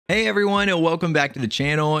Hey everyone, and welcome back to the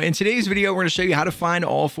channel. In today's video, we're going to show you how to find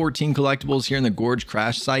all 14 collectibles here in the Gorge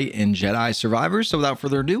crash site in Jedi Survivor. So without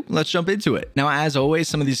further ado, let's jump into it. Now, as always,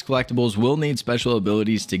 some of these collectibles will need special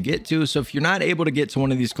abilities to get to. So if you're not able to get to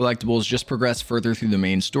one of these collectibles, just progress further through the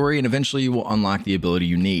main story and eventually you will unlock the ability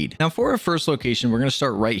you need. Now, for our first location, we're going to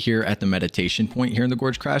start right here at the meditation point here in the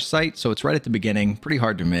Gorge crash site. So it's right at the beginning, pretty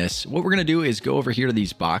hard to miss. What we're going to do is go over here to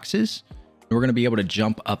these boxes. And we're going to be able to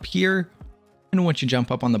jump up here. And once you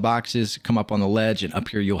jump up on the boxes, come up on the ledge, and up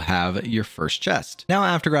here you'll have your first chest. Now,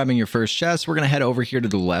 after grabbing your first chest, we're going to head over here to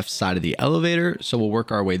the left side of the elevator. So we'll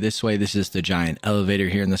work our way this way. This is the giant elevator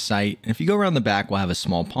here in the site. And if you go around the back, we'll have a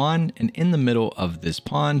small pond. And in the middle of this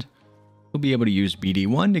pond, you'll be able to use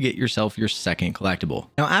BD1 to get yourself your second collectible.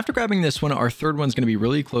 Now, after grabbing this one, our third one's going to be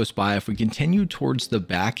really close by. If we continue towards the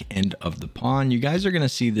back end of the pond, you guys are going to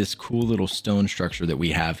see this cool little stone structure that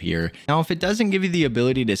we have here. Now, if it doesn't give you the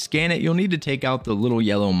ability to scan it, you'll need to take out the little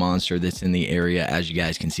yellow monster that's in the area, as you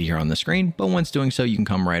guys can see here on the screen. But once doing so, you can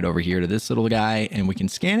come right over here to this little guy and we can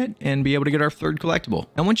scan it and be able to get our third collectible.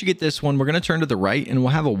 And once you get this one, we're going to turn to the right and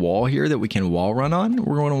we'll have a wall here that we can wall run on.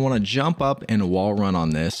 We're going to want to jump up and wall run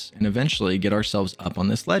on this and eventually get ourselves up on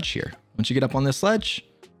this ledge here. Once you get up on this ledge,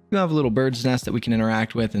 you have a little bird's nest that we can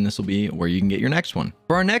interact with, and this will be where you can get your next one.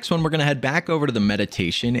 For our next one, we're going to head back over to the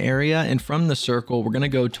meditation area, and from the circle, we're going to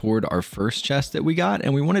go toward our first chest that we got,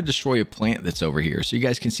 and we want to destroy a plant that's over here. So you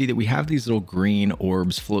guys can see that we have these little green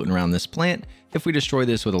orbs floating around this plant. If we destroy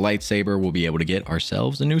this with a lightsaber, we'll be able to get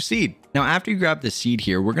ourselves a new seed. Now, after you grab the seed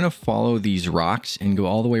here, we're going to follow these rocks and go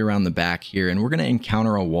all the way around the back here, and we're going to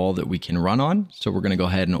encounter a wall that we can run on. So we're going to go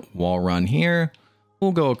ahead and wall run here.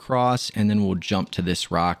 We'll go across and then we'll jump to this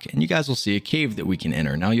rock and you guys will see a cave that we can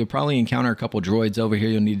enter. Now you'll probably encounter a couple droids over here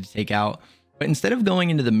you'll need to take out, but instead of going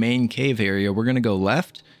into the main cave area, we're going to go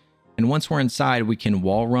left. And once we're inside, we can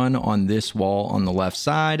wall run on this wall on the left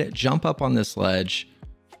side, jump up on this ledge.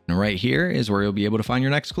 And right here is where you'll be able to find your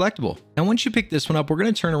next collectible. And once you pick this one up, we're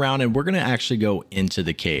going to turn around and we're going to actually go into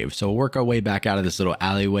the cave. So we'll work our way back out of this little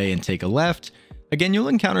alleyway and take a left. Again, you'll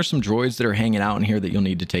encounter some droids that are hanging out in here that you'll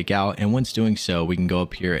need to take out. And once doing so, we can go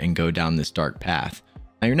up here and go down this dark path.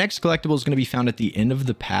 Now, your next collectible is going to be found at the end of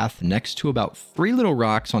the path next to about 3 little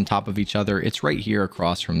rocks on top of each other. It's right here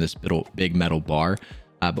across from this big metal bar.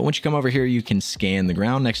 But once you come over here, you can scan the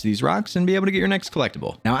ground next to these rocks and be able to get your next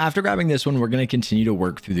collectible. Now, after grabbing this one, we're going to continue to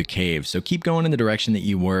work through the cave. So keep going in the direction that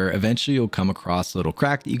you were. Eventually, you'll come across a little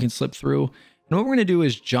crack that you can slip through. And what we're going to do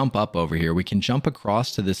is jump up over here. We can jump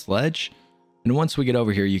across to this ledge. And once we get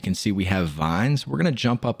over here, you can see we have vines. We're going to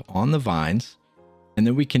jump up on the vines and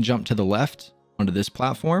then we can jump to the left onto this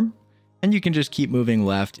platform. And you can just keep moving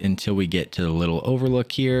left until we get to the little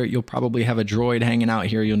overlook here. You'll probably have a droid hanging out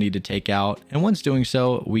here you'll need to take out. And once doing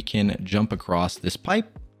so, we can jump across this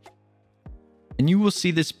pipe. And you will see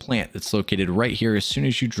this plant that's located right here as soon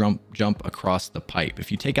as you jump across the pipe. If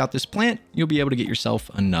you take out this plant, you'll be able to get yourself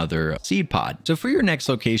another seed pod. So for your next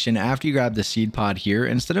location, after you grab the seed pod here,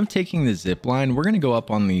 instead of taking the zip line, we're going to go up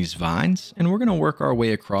on these vines and we're going to work our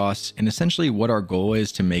way across. And essentially what our goal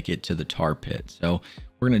is to make it to the tar pit. So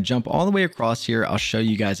we're going to jump all the way across here. I'll show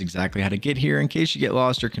you guys exactly how to get here in case you get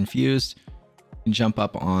lost or confused. You can jump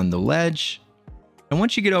up on the ledge. And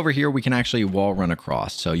once you get over here, we can actually wall run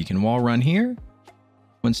across. So you can wall run here.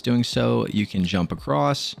 Once doing so, you can jump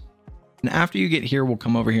across. And after you get here, we'll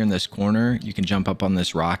come over here in this corner. You can jump up on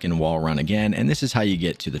this rock and wall run again. And this is how you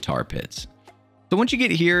get to the tar pits. So once you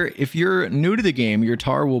get here, if you're new to the game, your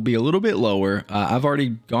tar will be a little bit lower. I've already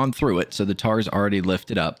gone through it, so the tar is already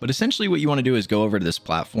lifted up. But essentially what you want to do is go over to this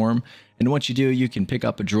platform. And once you do, you can pick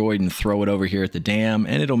up a droid and throw it over here at the dam,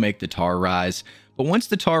 and it'll make the tar rise. But once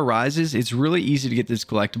the tar rises, it's really easy to get this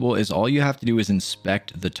collectible, is all you have to do is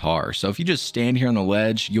inspect the tar. So if you just stand here on the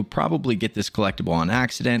ledge, you'll probably get this collectible on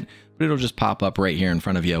accident, but it'll just pop up right here in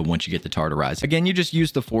front of you once you get the tar to rise. Again, you just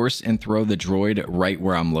use the force and throw the droid right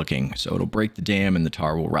where I'm looking. So it'll break the dam and the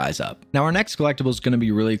tar will rise up. Now our next collectible is going to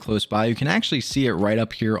be really close by. You can actually see it right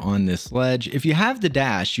up here on this ledge. If you have the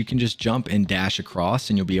dash, you can just jump and dash across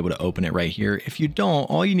and you'll be able to open it right here. If you don't,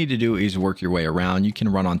 all you need to do is work your way around. You can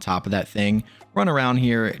run on top of that thing, run around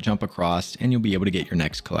here, jump across, and you'll be able to get your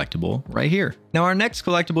next collectible right here. Now our next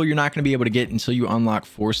collectible you're not going to be able to get until you unlock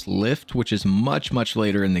Force Lift, which is much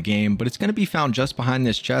later in the game, but it's going to be found just behind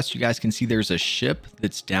this chest. You guys can see there's a ship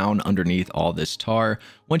that's down underneath all this tar.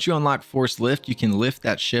 Once you unlock Force Lift, you can lift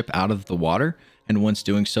that ship out of the water, and once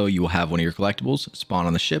doing so, you will have one of your collectibles spawn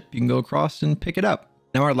on the ship. You can go across and pick it up.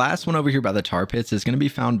 Now our last one over here by the tar pits is going to be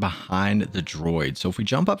found behind the droid. So if we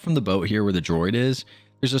jump up from the boat here where the droid is,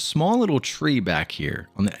 there's a small little tree back here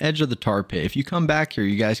on the edge of the tar pit. If you come back here,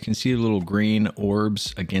 you guys can see the little green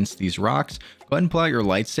orbs against these rocks. Go ahead and pull out your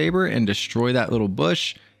lightsaber and destroy that little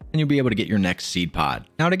bush, and you'll be able to get your next seed pod.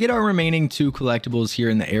 Now, to get our remaining 2 collectibles here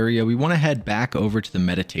in the area, we want to head back over to the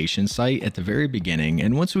meditation site at the very beginning.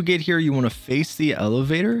 And once we get here, you want to face the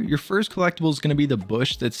elevator. Your first collectible is going to be the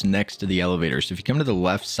bush that's next to the elevator. So if you come to the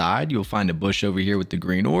left side, you'll find a bush over here with the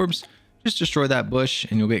green orbs. Just destroy that bush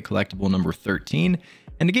and you'll get collectible number 13.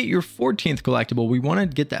 And to get your 14th collectible, we want to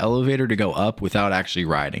get the elevator to go up without actually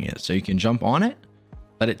riding it. So you can jump on it,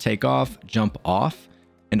 let it take off, jump off,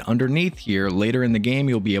 and underneath here, later in the game,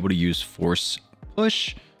 you'll be able to use force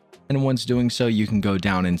push. And once doing so, you can go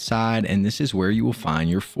down inside, and this is where you will find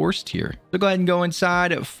your force tier. So go ahead and go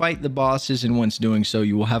inside, fight the bosses, and once doing so,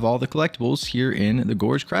 you will have all the collectibles here in the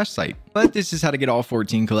Gorge Crash site. But this is how to get all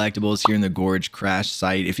 14 collectibles here in the Gorge Crash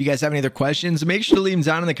site. If you guys have any other questions, make sure to leave them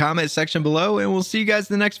down in the comment section below, and we'll see you guys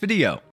in the next video.